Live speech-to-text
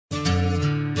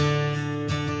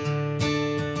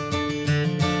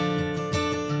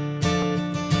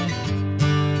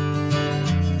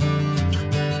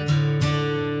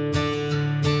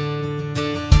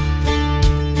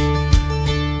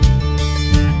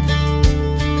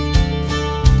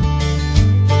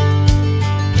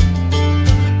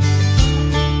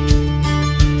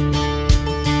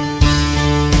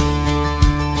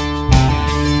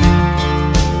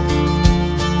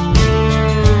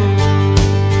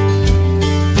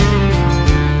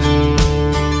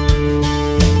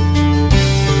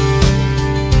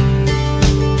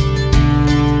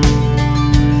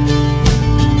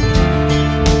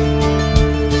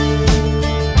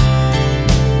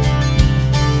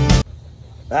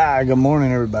Good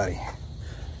morning, everybody.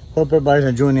 Hope everybody's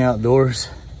enjoying the outdoors.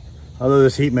 Although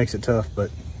this heat makes it tough, but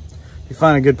if you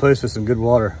find a good place with some good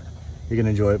water, you can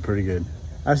enjoy it pretty good.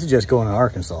 I suggest going to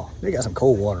Arkansas. They got some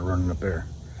cold water running up there.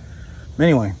 But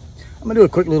anyway, I'm gonna do a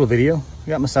quick little video. I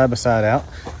got my side-by-side out,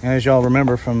 and as y'all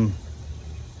remember from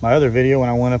my other video when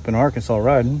I went up in Arkansas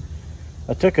riding,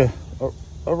 I took a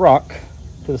rock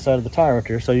to the side of the tire up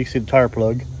here, so you can see the tire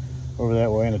plug over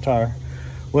that way and the tire.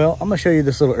 Well, I'm gonna show you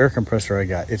this little air compressor I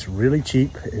got. It's really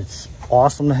cheap. It's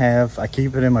awesome to have. I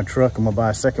keep it in my truck. I'm gonna buy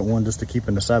a second one just to keep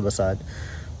in the side-by-side.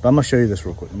 But I'm gonna show you this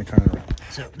real quick. Let me turn it around.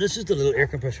 So this is the little air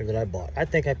compressor that I bought. I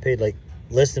think I paid like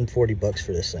less than 40 bucks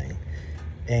for this thing.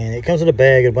 And it comes with a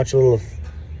bag and a bunch of little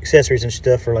accessories and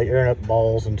stuff for like airing up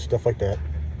balls and stuff like that.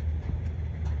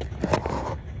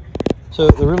 So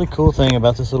the really cool thing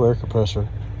about this little air compressor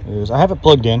is I have it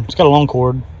plugged in. It's got a long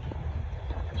cord.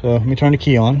 So let me turn the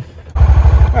key on.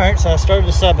 All right, so I started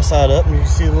the side-by-side up, and you can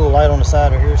see the little light on the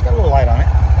side right here. It's got a little light on it,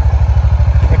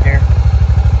 right there.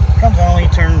 Comes on when you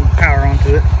turn power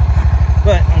onto it.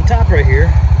 But on top right here,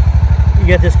 you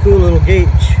got this cool little gauge,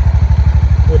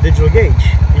 little digital gauge.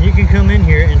 And you can come in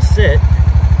here and set,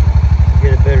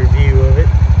 get a better view of it.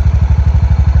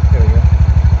 There we go.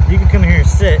 You can come in here and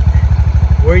set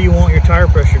where you want your tire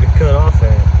pressure to cut off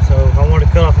at. So if I want to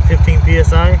cut off at 15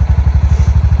 PSI,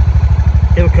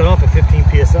 it'll cut off at 15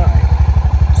 PSI.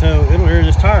 So it'll air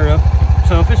this tire up.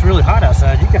 So if it's really hot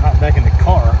outside, you can hop back in the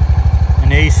car in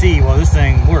the AC while this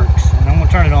thing works. And I'm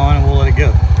gonna turn it on and we'll let it go.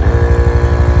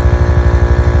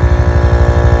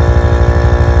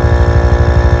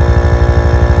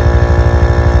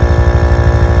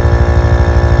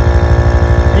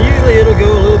 And usually it'll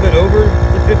go a little bit over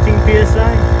the 15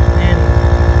 PSI, and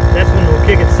that's when it'll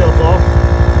kick itself off.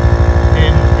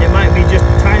 And it might be just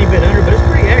a tiny bit under, but it's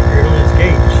pretty accurate on this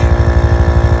gauge.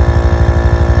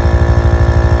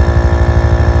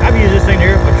 I've used this thing to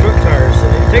air up my truck tires.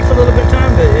 It takes a little bit of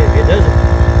time, but it does it.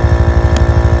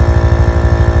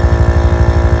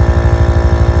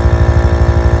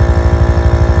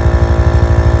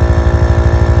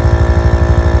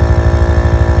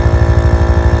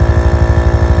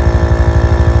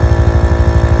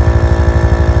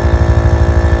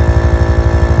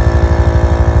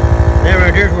 There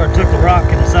right there's where I took the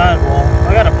rock in the sidewall.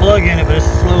 I got a plug in it, but it's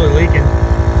slowly leaking.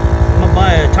 I'm gonna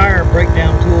buy a tire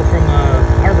breakdown tool from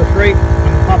Harbor Freight. I'm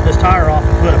gonna pop this tire off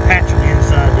and put a patch on the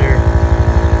inside there.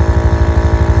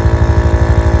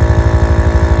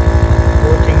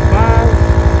 14.5.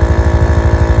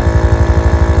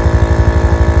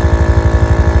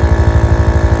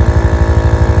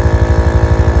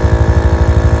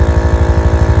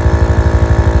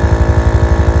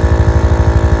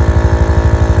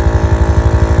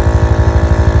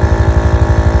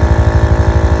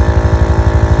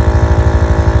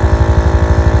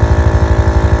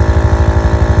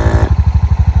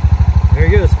 There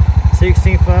he goes.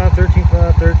 16.5,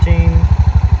 13.5, 13.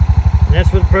 And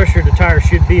that's what the pressure of the tire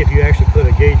should be if you actually put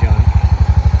a gauge on it.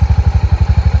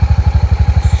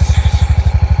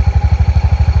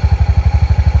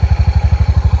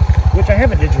 Which I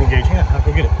have a digital gauge. Hang on, I'll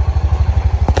go get it.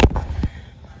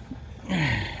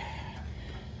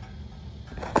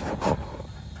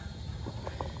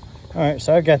 Alright,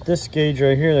 so I've got this gauge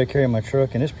right here that I carry in my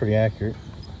truck, and it's pretty accurate.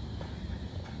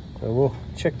 So we'll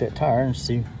check that tire and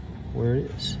see where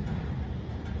it is.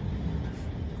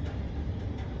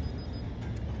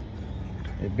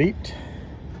 It beeped.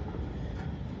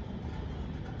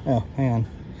 Oh, hang on.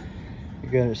 You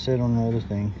got it set on the other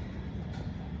thing.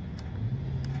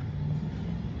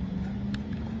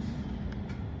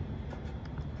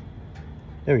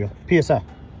 There we go, PSI.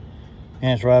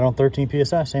 And it's right on 13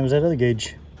 PSI, same as that other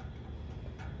gauge.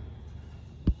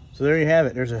 So there you have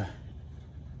it. There's a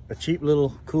cheap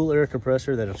little cool air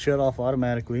compressor that'll shut off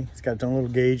automatically. It's got its own little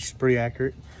gauge, it's pretty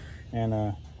accurate. And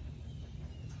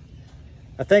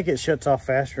I think it shuts off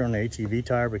faster on the UTV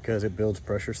tire because it builds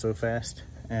pressure so fast.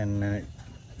 And then it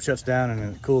shuts down and then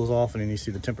it cools off, and then you see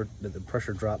the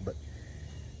pressure drop. But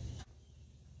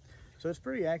so it's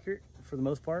pretty accurate for the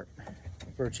most part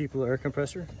for a cheap little air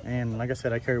compressor. And like I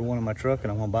said, I carry one in my truck,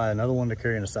 and I'm gonna buy another one to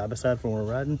carry in a side-by-side for when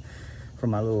we're riding for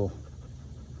my little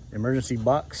emergency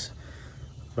box.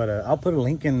 But I'll put a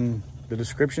link in the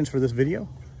descriptions for this video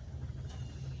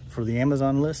for the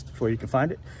Amazon list where you can find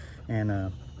it.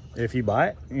 And if you buy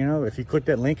it, you know, if you click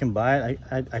that link and buy it,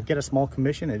 I get a small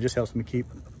commission. It just helps me keep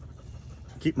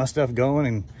my stuff going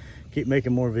and keep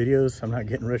making more videos. I'm not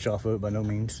getting rich off of it by no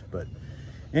means. But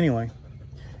anyway,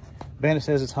 Bandit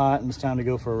says it's hot and it's time to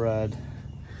go for a ride.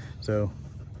 So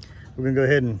we're gonna go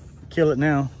ahead and kill it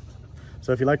now.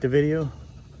 So if you like the video,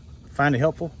 find it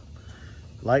helpful,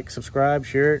 like, subscribe,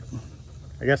 share it,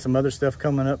 I got some other stuff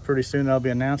coming up pretty soon that I'll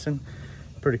be announcing.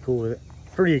 Pretty cool with it.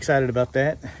 Pretty excited about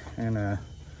that. And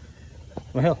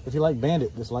well, hell, if you like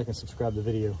Bandit, just like and subscribe to the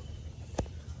video.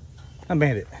 I'm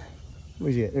Bandit.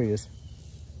 Where's he at? There he is.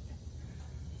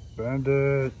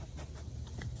 Bandit.